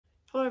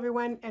Hello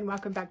everyone and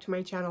welcome back to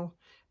my channel.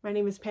 My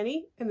name is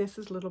Penny and this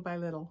is Little by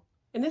Little.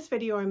 In this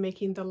video I'm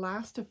making the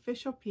last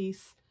official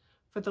piece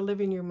for the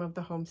living room of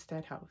the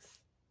homestead house.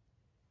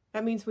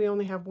 That means we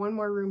only have one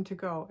more room to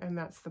go, and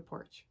that's the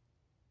porch.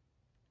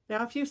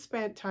 Now if you've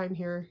spent time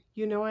here,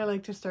 you know I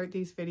like to start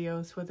these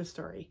videos with a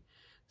story.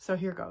 So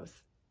here goes.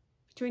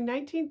 Between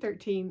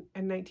 1913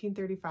 and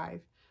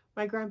 1935,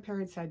 my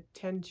grandparents had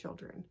 10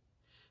 children.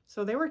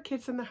 So there were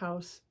kids in the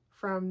house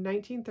from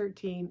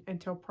 1913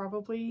 until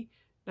probably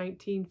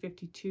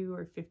 1952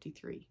 or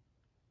 53.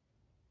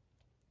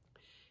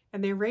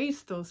 And they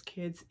raised those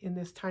kids in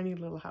this tiny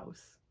little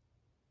house.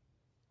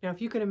 Now,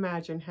 if you can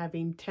imagine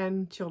having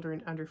 10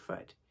 children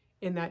underfoot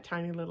in that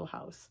tiny little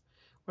house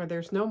where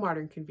there's no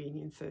modern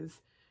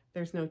conveniences,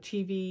 there's no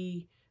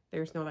TV,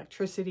 there's no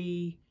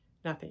electricity,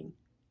 nothing.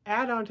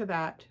 Add on to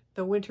that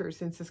the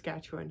winters in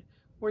Saskatchewan,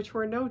 which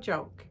were no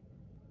joke,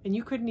 and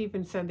you couldn't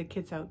even send the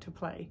kids out to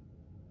play.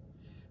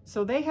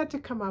 So they had to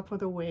come up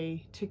with a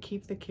way to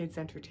keep the kids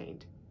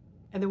entertained.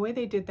 And the way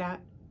they did that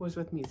was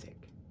with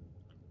music.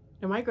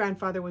 Now my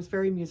grandfather was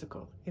very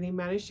musical, and he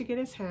managed to get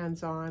his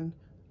hands on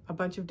a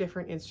bunch of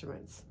different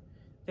instruments.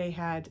 They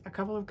had a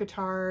couple of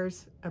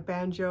guitars, a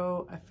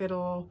banjo, a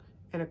fiddle,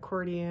 an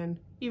accordion,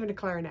 even a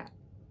clarinet.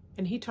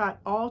 And he taught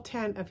all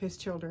 10 of his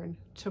children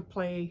to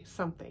play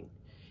something.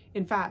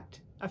 In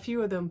fact, a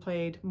few of them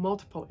played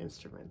multiple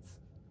instruments.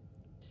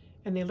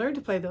 And they learned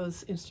to play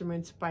those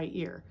instruments by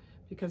ear,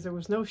 because there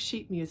was no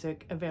sheet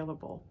music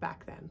available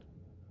back then.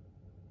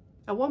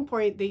 At one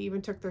point, they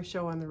even took their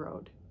show on the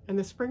road, and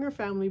the Springer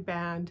family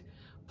band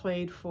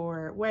played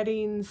for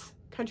weddings,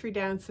 country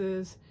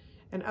dances,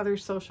 and other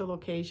social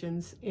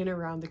occasions in and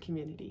around the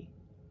community.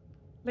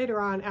 Later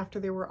on, after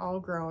they were all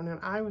grown and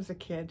I was a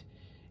kid,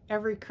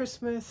 every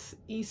Christmas,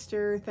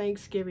 Easter,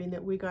 Thanksgiving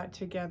that we got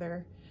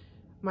together,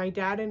 my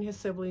dad and his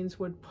siblings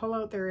would pull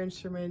out their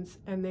instruments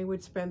and they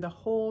would spend the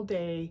whole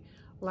day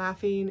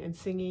laughing and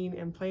singing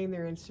and playing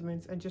their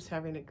instruments and just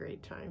having a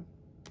great time.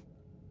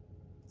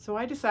 So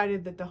I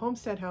decided that the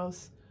homestead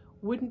house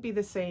wouldn't be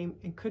the same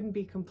and couldn't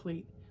be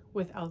complete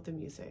without the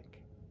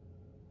music.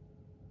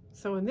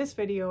 So in this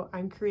video,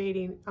 I'm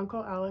creating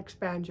Uncle Alec's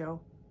banjo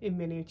in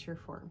miniature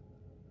form.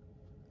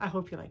 I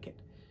hope you like it.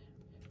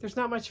 There's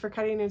not much for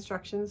cutting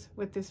instructions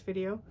with this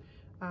video,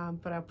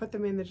 but I'll put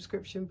them in the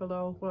description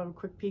below. We'll have a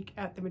quick peek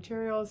at the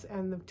materials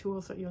and the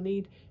tools that you'll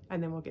need,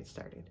 and then we'll get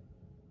started.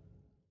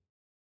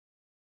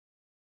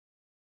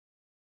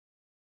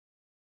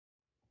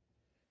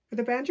 For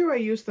the banjo, I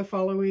used the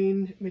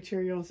following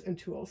materials and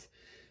tools.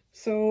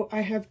 So I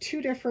have two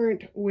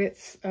different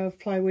widths of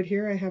plywood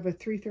here. I have a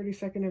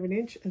 3/32 of an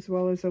inch as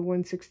well as a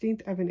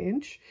 1/16 of an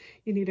inch.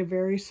 You need a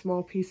very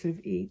small piece of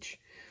each.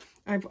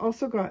 I've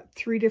also got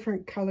three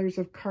different colors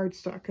of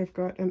cardstock. I've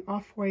got an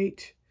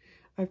off-white,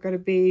 I've got a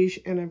beige,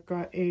 and I've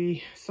got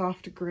a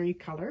soft gray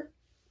color.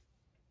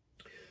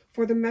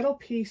 For the metal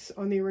piece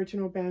on the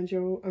original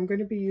banjo, I'm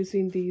going to be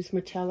using these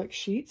metallic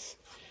sheets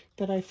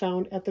that I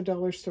found at the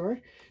dollar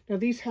store. Now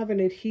these have an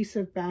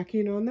adhesive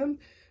backing on them,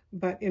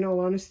 but in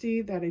all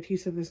honesty, that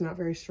adhesive is not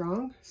very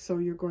strong, so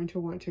you're going to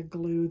want to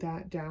glue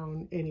that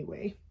down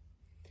anyway.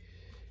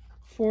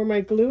 For my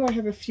glue, I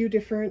have a few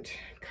different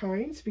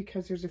kinds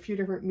because there's a few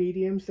different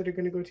mediums that are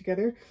going to go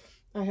together.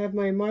 I have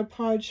my Mod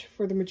Podge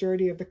for the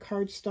majority of the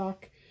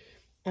cardstock.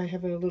 I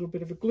have a little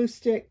bit of a glue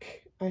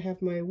stick. I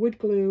have my wood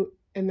glue,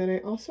 and then I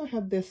also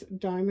have this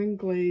diamond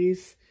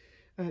glaze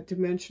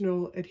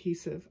dimensional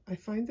adhesive. I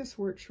find this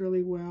works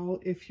really well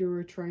if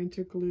you're trying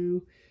to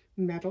glue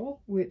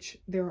metal, which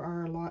there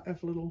are a lot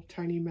of little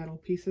tiny metal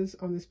pieces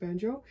on this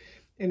banjo,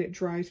 and it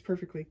dries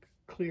perfectly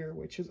clear,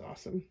 which is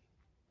awesome.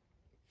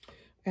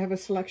 I have a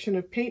selection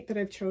of paint that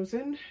I've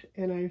chosen,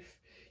 and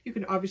you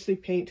can obviously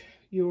paint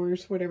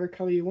yours whatever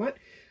color you want,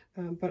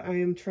 but I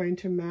am trying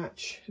to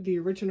match the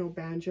original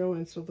banjo,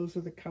 and so those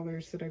are the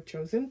colors that I've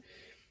chosen.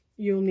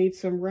 You'll need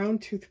some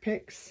round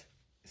toothpicks,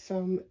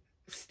 some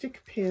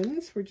stick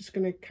pins. We're just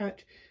going to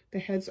cut the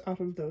heads off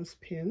of those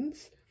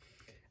pins.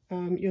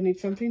 You'll need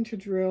something to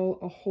drill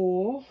a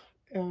hole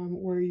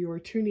where your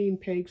tuning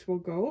pegs will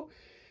go.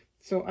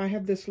 So I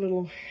have this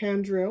little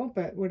hand drill,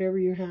 but whatever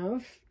you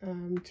have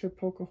to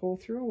poke a hole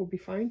through will be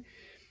fine.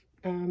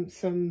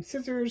 Some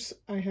scissors.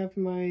 I have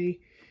my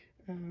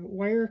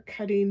wire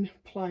cutting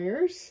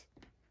pliers,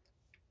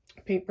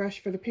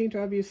 paintbrush for the paint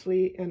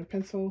obviously, and a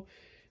pencil,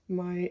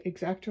 my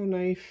X-Acto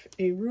knife,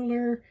 a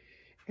ruler,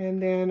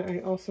 and then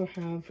I also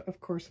have, of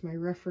course, my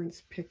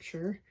reference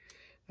picture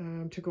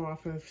to go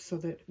off of so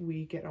that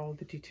we get all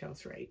the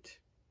details right.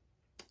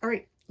 All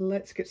right,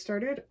 let's get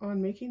started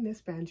on making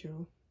this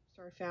banjo.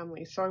 Our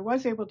family. So I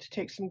was able to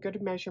take some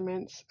good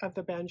measurements of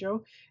the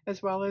banjo,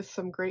 as well as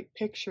some great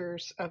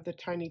pictures of the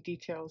tiny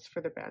details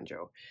for the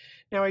banjo.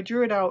 Now I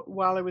drew it out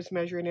while I was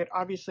measuring it.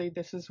 Obviously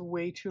this is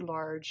way too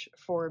large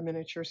for a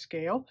miniature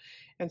scale,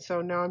 and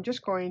so now I'm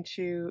just going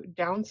to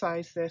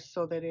downsize this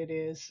so that it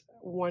is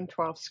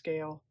 1/12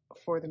 scale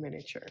for the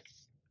miniature.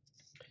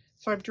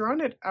 So I've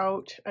drawn it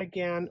out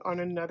again on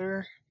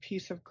another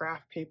piece of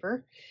graph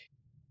paper,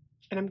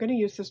 and I'm going to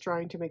use this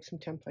drawing to make some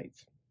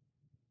templates.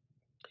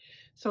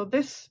 So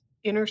this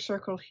inner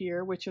circle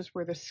here, which is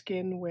where the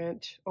skin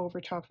went over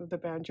top of the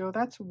banjo,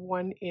 that's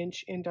 1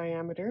 inch in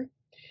diameter.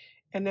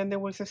 And then there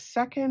was a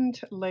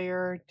second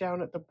layer down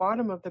at the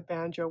bottom of the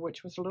banjo,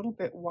 which was a little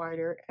bit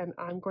wider, and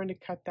I'm going to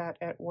cut that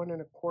at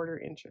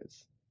 1¼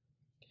 inches.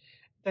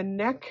 The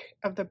neck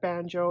of the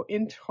banjo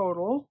in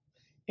total,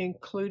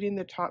 including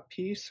the top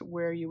piece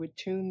where you would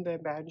tune the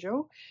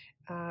banjo,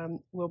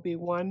 will be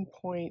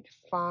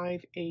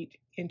 1.58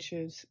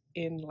 inches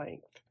in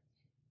length.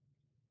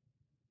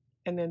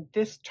 And then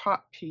this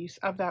top piece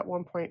of that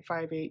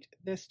 1.58,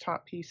 this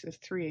top piece is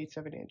 3/8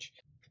 of an inch.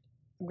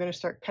 I'm going to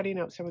start cutting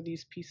out some of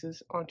these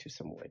pieces onto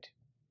some wood.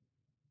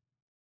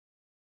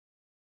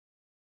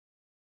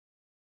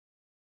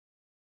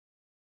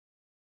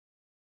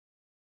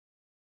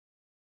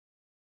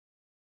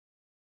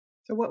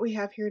 So what we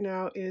have here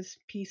now is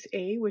piece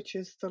A, which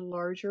is the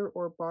larger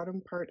or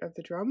bottom part of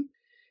the drum.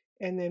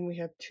 And then we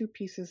have 2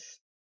 pieces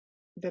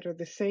that are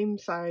the same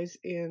size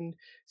in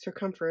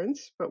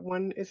circumference, but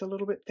one is a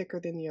little bit thicker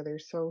than the other.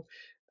 So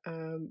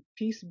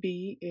piece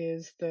B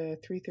is the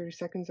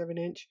 3/32 of an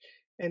inch,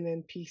 and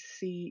then piece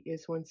C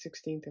is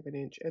 1/16 of an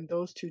inch. And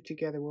those two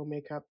together will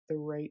make up the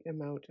right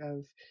amount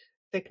of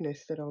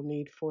thickness that I'll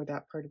need for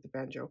that part of the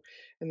banjo.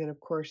 And then of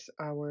course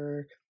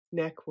our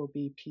neck will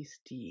be piece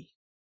D.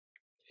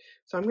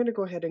 So I'm going to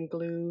go ahead and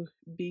glue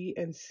B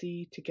and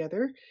C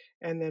together,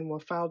 and then we'll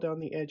file down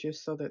the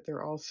edges so that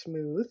they're all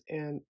smooth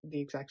and the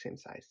exact same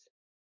size.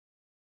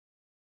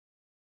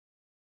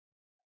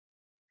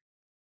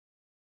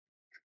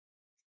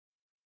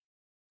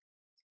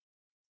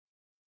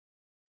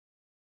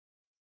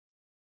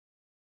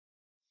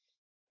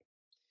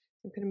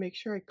 I'm going to make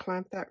sure I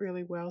clamp that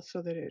really well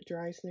so that it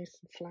dries nice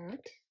and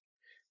flat.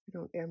 I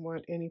don't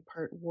want any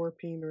part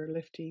warping or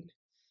lifting.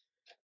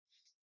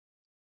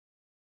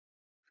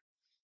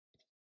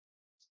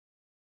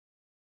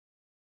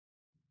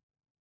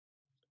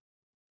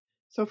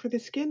 So for the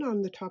skin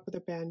on the top of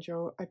the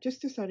banjo, I've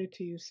just decided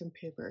to use some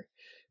paper.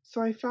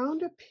 So I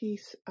found a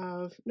piece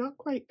of, not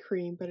quite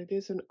cream, but it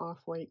is an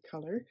off-white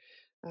color,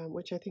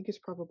 which I think is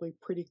probably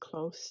pretty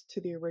close to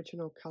the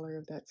original color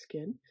of that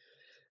skin,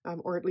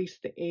 or at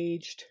least the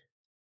aged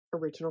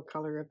original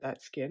color of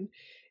that skin.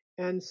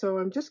 And so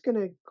I'm just going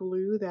to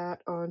glue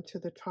that onto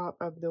the top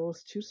of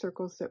those 2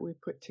 circles that we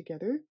put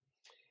together,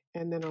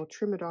 and then I'll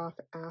trim it off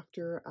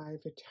after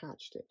I've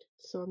attached it.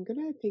 So I'm going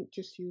to, I think,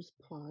 just use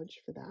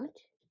Podge for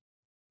that.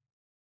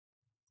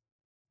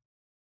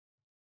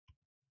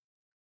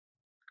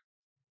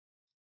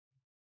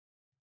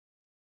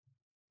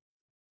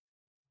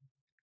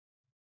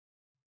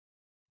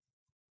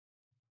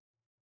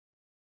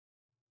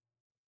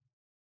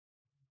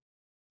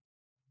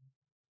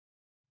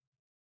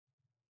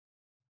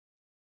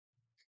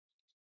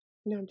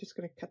 Now I'm just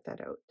going to cut that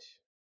out.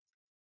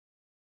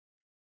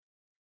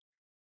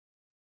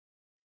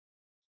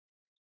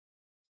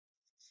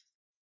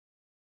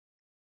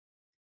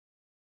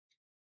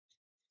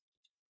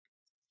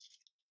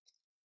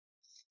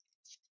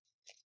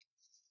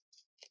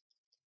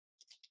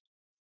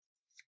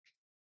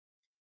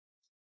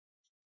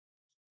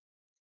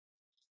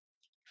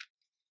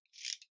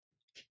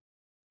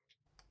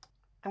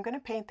 I'm going to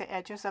paint the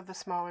edges of the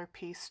smaller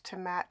piece to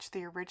match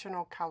the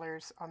original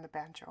colors on the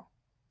banjo.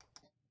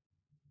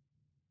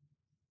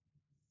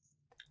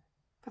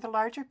 For the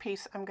larger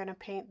piece, I'm going to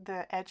paint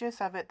the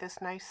edges of it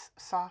this nice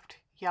soft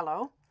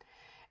yellow,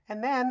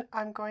 and then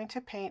I'm going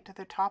to paint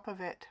the top of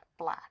it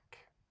black.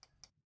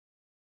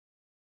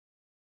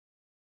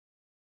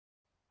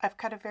 I've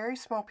cut a very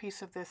small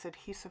piece of this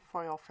adhesive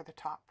foil for the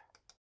top.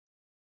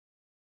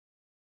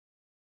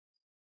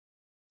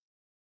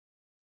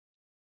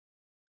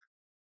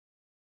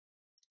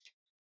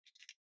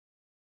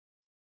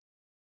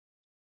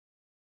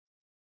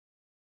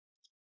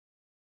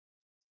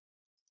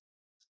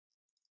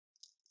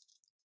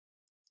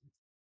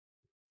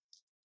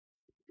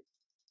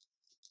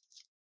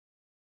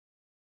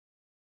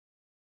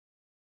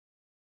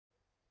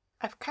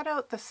 I've cut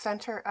out the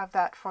center of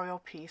that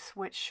foil piece,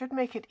 which should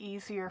make it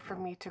easier for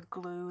me to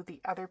glue the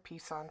other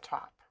piece on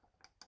top.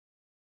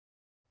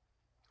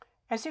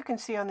 As you can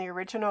see on the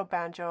original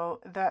banjo,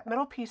 the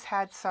middle piece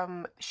had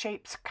some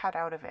shapes cut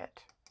out of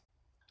it.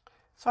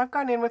 So I've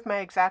gone in with my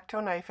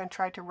X-Acto knife and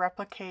tried to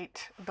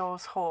replicate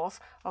those holes,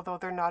 although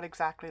they're not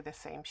exactly the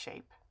same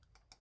shape.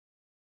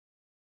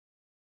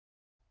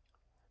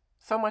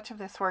 So much of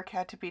this work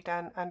had to be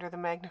done under the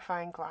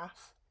magnifying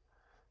glass.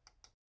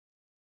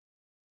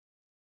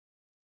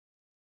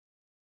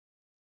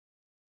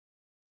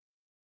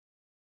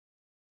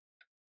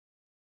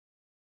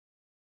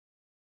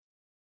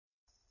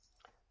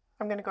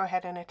 I'm going to go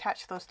ahead and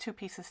attach those 2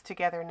 pieces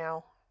together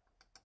now.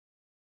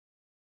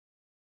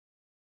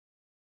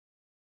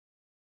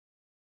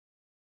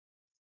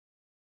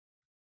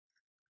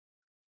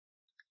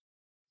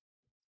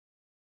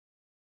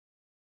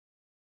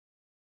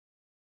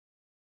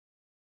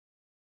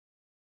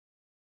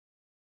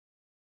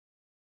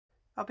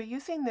 I'll be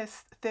using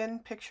this thin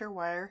picture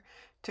wire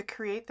to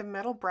create the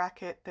metal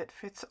bracket that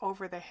fits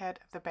over the head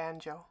of the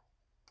banjo.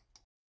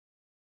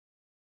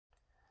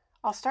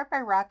 I'll start by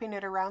wrapping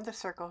it around the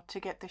circle to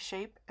get the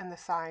shape and the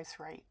size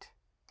right.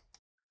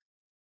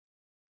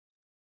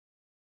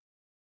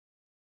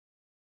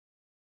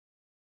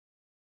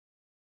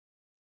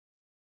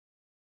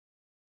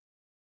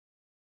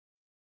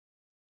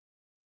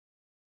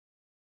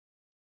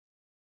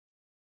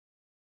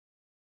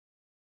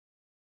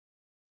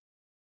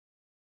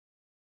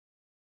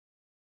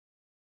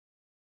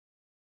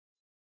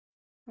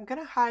 I'm going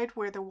to hide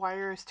where the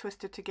wire is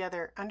twisted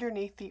together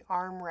underneath the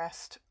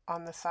armrest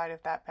on the side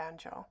of that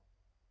banjo.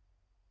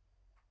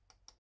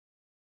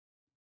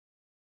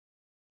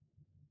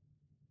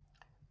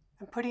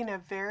 I'm putting a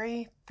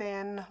very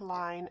thin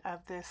line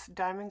of this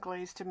diamond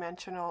glazed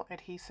dimensional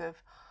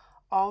adhesive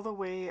all the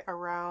way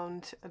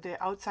around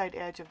the outside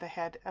edge of the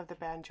head of the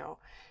banjo,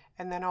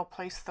 and then I'll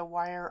place the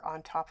wire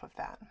on top of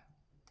that.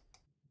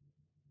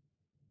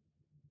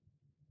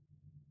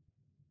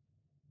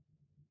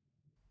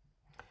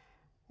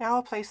 Now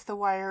I'll place the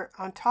wire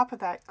on top of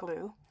that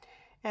glue,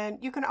 and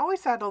you can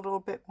always add a little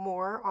bit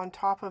more on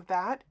top of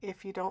that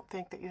if you don't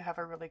think that you have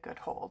a really good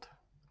hold.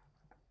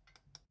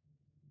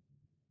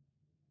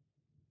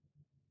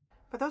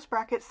 For those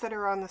brackets that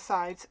are on the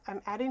sides,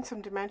 I'm adding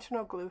some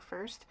dimensional glue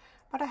first,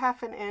 about a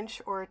 ½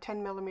 inch or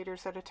 10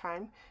 millimeters at a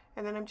time,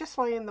 and then I'm just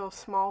laying those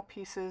small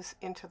pieces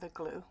into the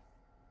glue.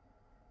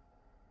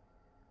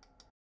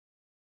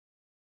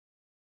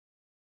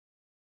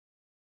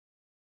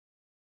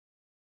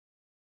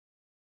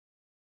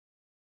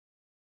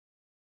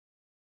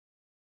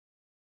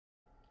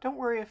 Don't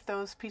worry if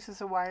those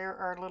pieces of wire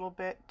are a little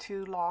bit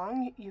too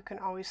long. You can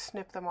always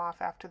snip them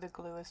off after the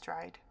glue is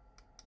dried.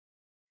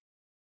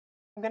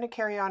 I'm going to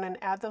carry on and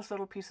add those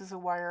little pieces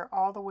of wire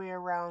all the way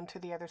around to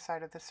the other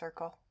side of the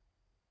circle.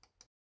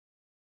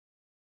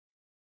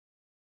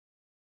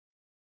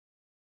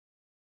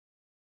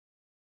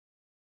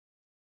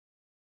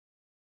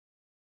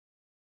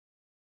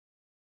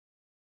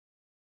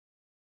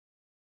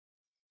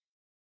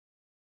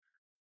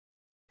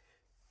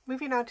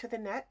 Moving on to the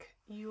neck,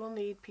 you will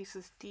need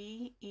pieces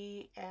D,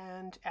 E,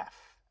 and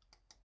F.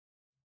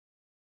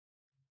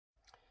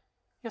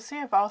 You'll see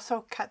I've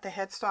also cut the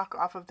headstock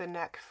off of the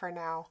neck for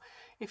now.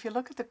 If you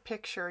look at the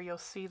picture, you'll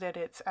see that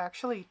it's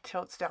actually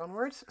tilts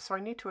downwards, so I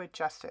need to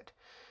adjust it.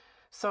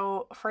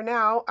 So for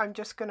now, I'm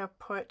just going to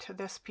put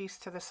this piece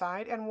to the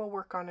side and we'll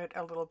work on it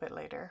a little bit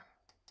later.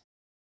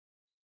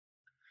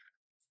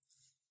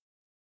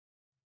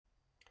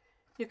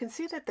 You can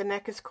see that the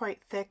neck is quite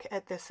thick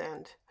at this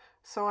end.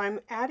 So I'm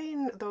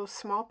adding those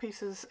small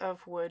pieces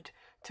of wood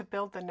to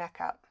build the neck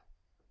up.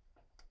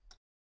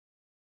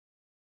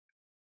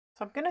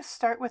 So I'm going to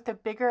start with the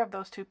bigger of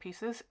those two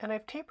pieces, and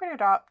I've tapered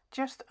it up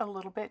just a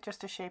little bit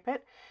just to shape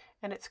it,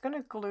 and it's going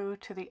to glue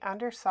to the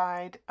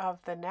underside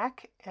of the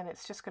neck, and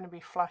it's just going to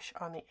be flush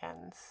on the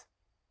ends.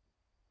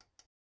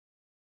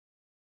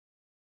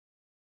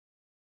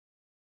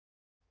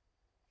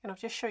 And I'll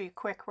just show you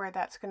quick where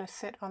that's going to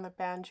sit on the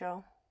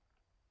banjo.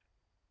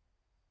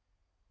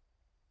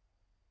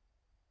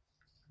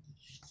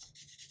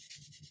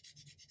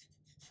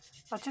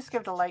 I'll just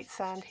give it a light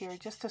sand here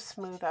just to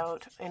smooth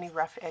out any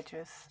rough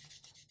edges.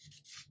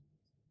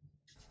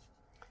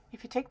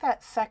 If you take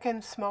that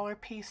second smaller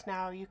piece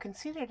now, you can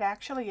see that it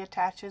actually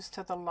attaches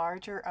to the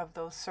larger of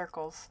those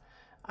circles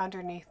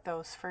underneath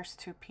those first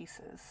two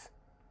pieces.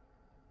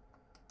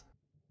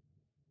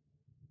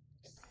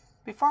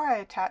 Before I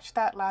attach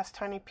that last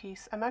tiny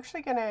piece, I'm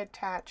actually going to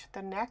attach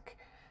the neck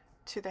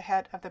to the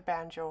head of the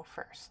banjo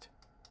first.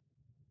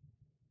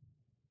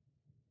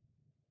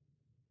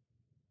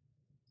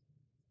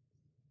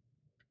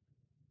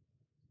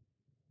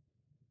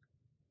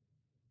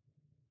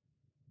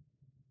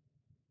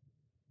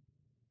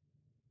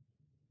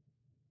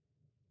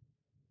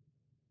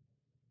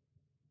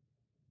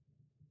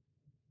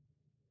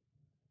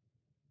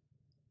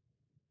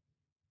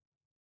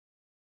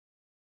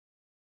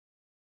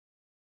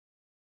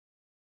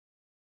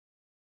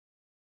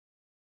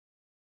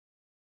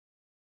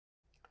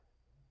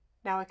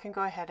 Now I can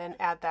go ahead and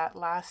add that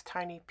last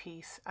tiny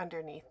piece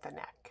underneath the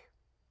neck.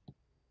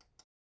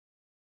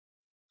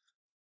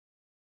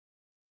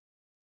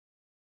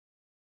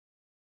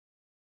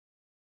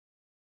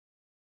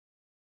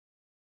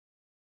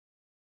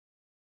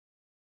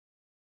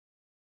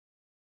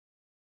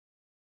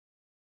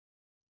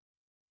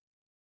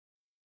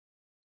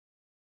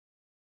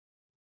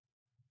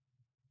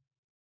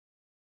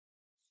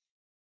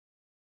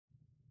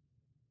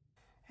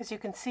 As you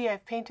can see,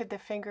 I've painted the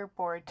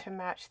fingerboard to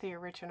match the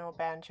original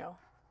banjo.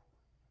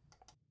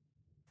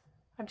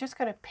 I'm just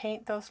going to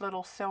paint those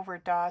little silver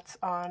dots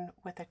on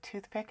with a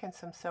toothpick and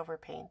some silver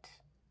paint.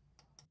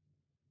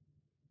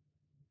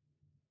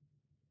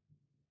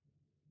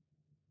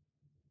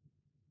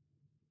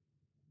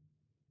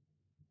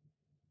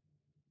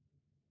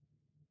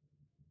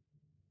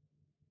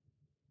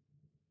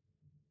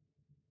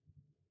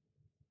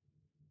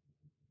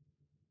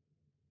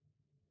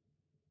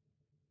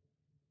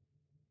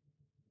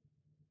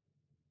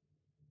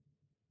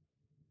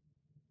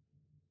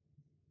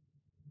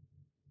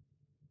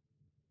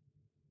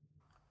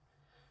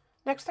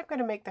 Next, I'm going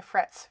to make the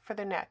frets for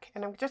the neck,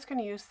 and I'm just going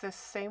to use this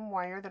same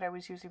wire that I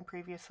was using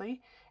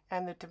previously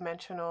and the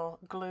dimensional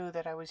glue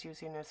that I was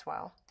using as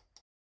well.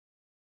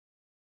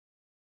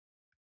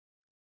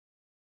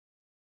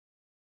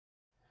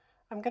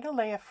 I'm going to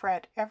lay a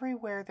fret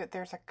everywhere that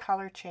there's a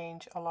color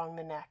change along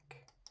the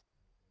neck.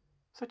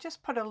 So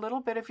just put a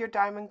little bit of your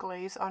diamond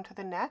glaze onto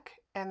the neck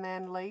and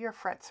then lay your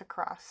frets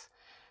across.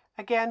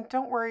 Again,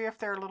 don't worry if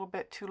they're a little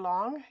bit too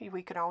long.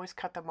 We can always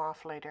cut them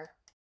off later.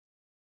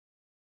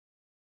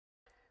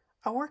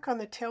 I'll work on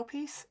the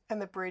tailpiece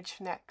and the bridge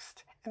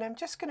next, and I'm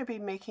just going to be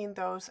making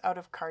those out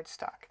of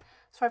cardstock.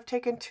 So I've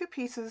taken 2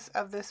 pieces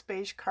of this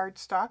beige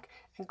cardstock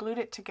and glued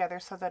it together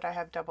so that I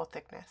have double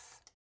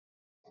thickness.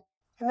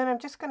 And then I'm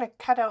just going to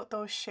cut out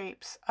those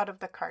shapes out of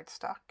the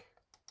cardstock.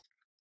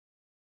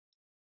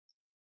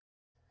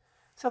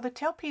 So the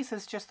tailpiece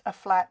is just a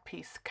flat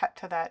piece cut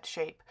to that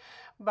shape,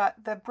 but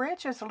the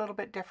bridge is a little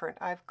bit different.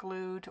 I've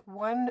glued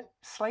one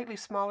slightly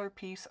smaller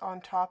piece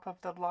on top of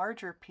the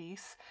larger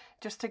piece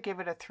just to give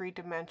it a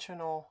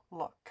 3-dimensional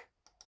look.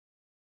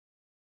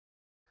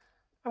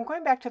 I'm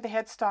going back to the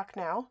headstock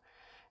now,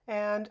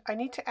 and I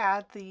need to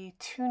add the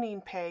tuning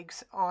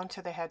pegs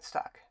onto the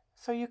headstock.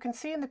 So you can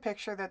see in the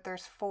picture that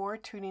there's 4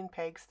 tuning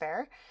pegs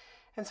there.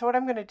 And so what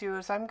I'm going to do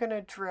is I'm going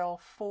to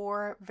drill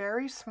 4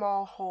 very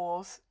small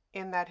holes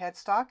in that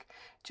headstock,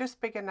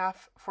 just big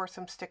enough for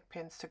some stick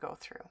pins to go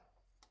through.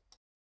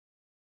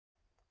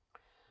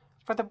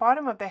 For the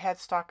bottom of the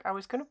headstock, I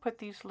was going to put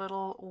these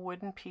little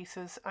wooden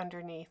pieces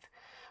underneath,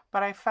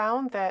 but I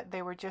found that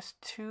they were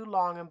just too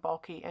long and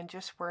bulky and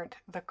just weren't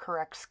the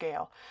correct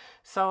scale.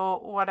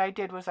 So what I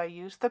did was I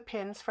used the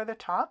pins for the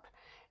top,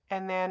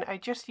 and then I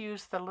just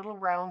used the little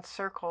round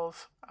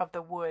circles of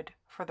the wood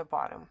for the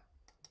bottom.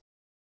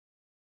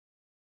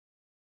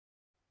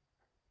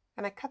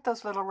 And I cut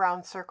those little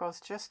round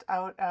circles just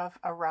out of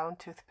a round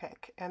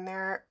toothpick, and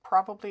they're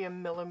probably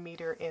 1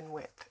 millimeter in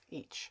width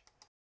each.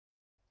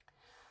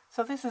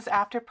 So this is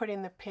after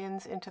putting the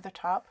pins into the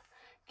top.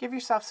 Give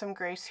yourself some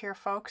grace here,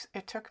 folks.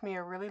 It took me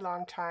a really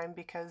long time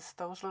because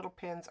those little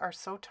pins are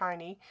so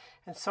tiny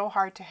and so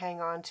hard to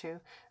hang on to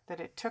that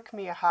it took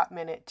me a hot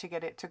minute to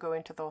get it to go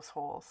into those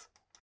holes.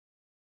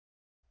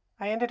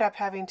 I ended up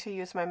having to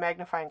use my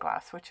magnifying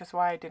glass, which is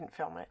why I didn't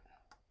film it.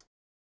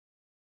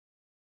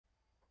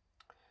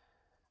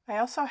 I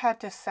also had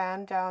to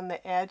sand down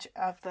the edge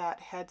of that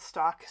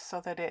headstock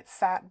so that it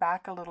sat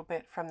back a little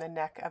bit from the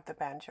neck of the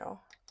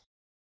banjo.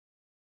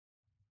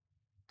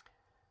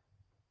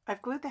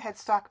 I've glued the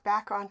headstock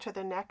back onto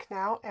the neck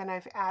now, and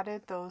I've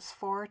added those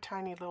 4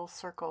 tiny little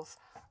circles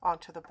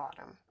onto the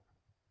bottom.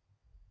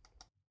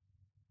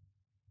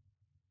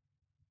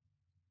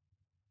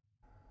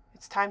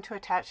 It's time to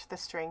attach the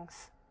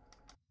strings.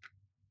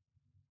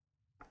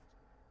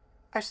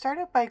 I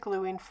started by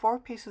gluing 4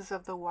 pieces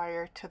of the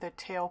wire to the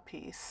tail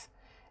piece,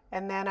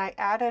 and then I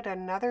added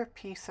another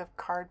piece of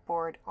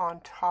cardboard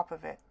on top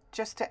of it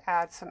just to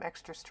add some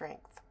extra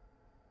strength.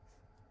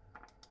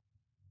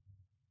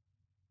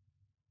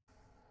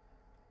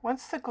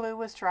 Once the glue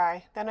was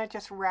dry, then I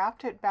just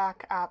wrapped it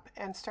back up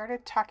and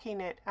started tucking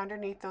it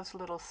underneath those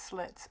little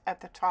slits at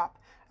the top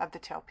of the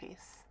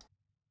tailpiece.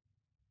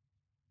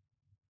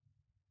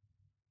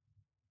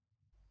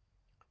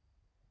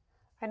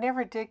 I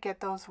never did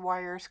get those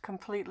wires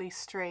completely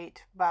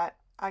straight, but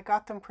I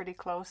got them pretty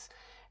close,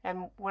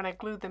 and when I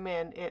glued them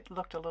in, it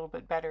looked a little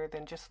bit better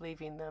than just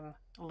leaving them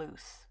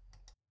loose.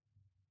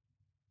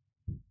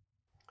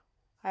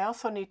 I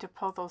also need to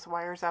pull those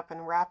wires up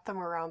and wrap them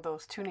around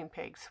those tuning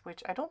pegs,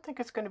 which I don't think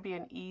is going to be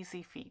an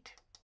easy feat.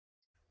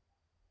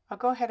 I'll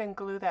go ahead and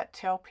glue that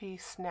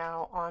tailpiece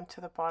now onto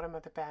the bottom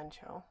of the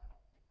banjo.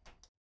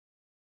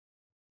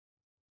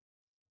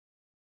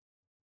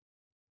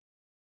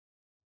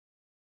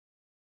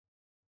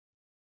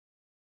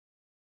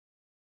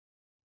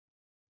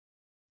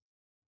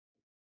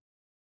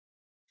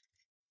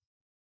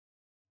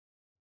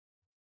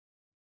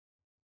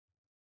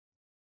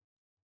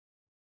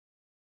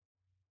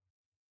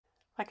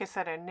 Like I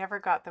said, I never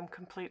got them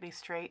completely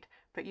straight,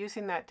 but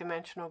using that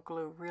dimensional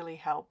glue really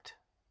helped.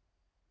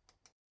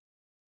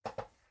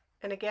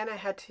 And again, I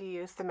had to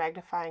use the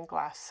magnifying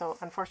glass, so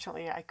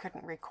unfortunately I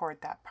couldn't record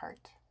that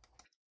part.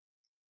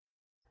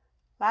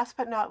 Last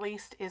but not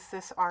least is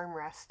this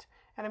armrest,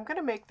 and I'm going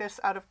to make this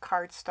out of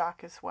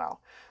cardstock as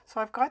well. So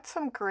I've got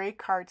some gray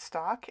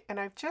cardstock, and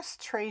I've just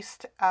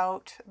traced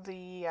out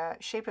the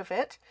shape of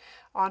it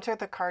onto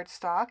the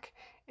cardstock,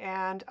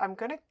 and I'm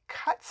going to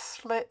cut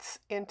slits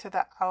into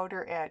the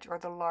outer edge or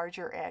the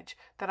larger edge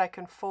that I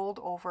can fold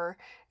over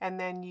and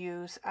then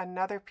use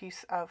another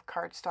piece of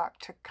cardstock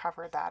to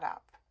cover that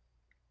up.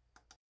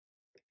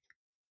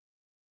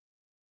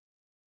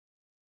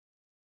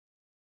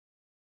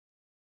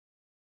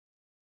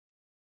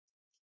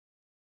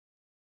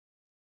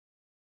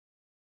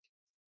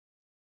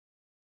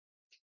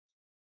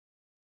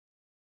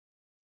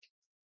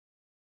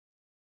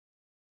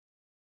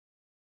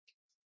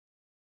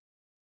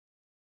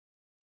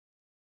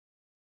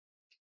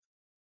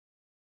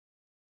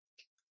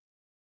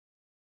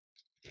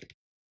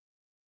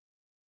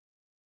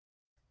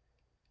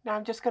 Now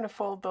I'm just going to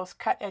fold those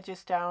cut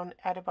edges down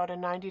at about a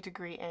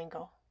 90-degree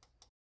angle.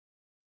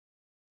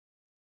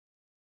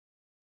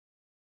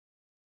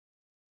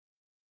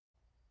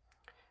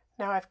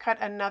 Now I've cut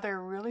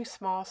another really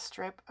small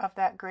strip of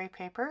that gray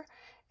paper,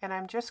 and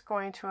I'm just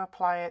going to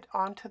apply it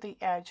onto the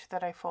edge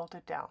that I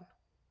folded down.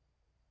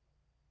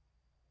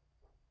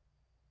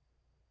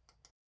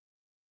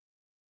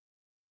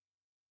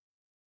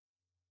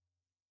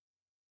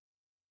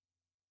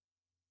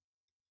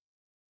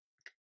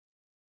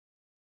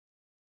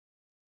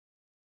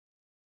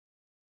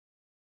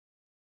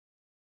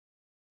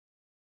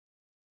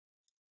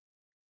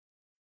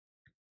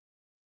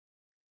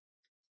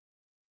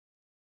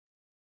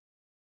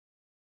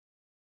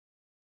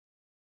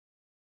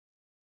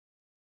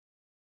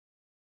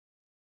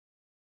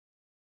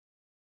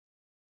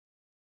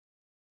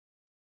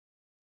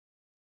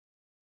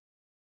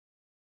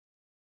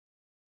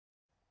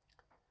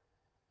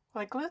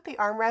 Well, I glued the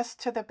armrest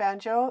to the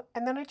banjo,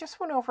 and then I just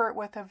went over it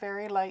with a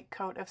very light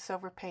coat of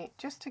silver paint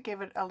just to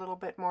give it a little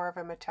bit more of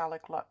a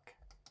metallic look.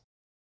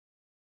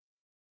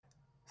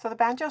 So the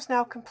banjo's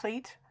now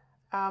complete.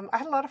 I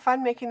had a lot of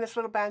fun making this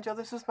little banjo.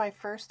 This was my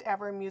first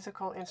ever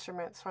musical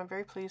instrument, so I'm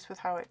very pleased with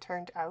how it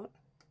turned out.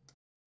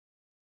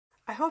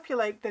 I hope you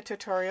liked the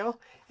tutorial,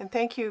 and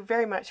thank you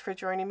very much for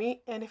joining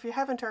me. And if you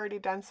haven't already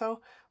done so,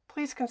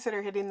 please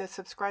consider hitting the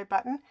subscribe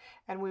button,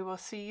 and we will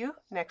see you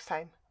next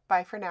time.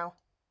 Bye for now.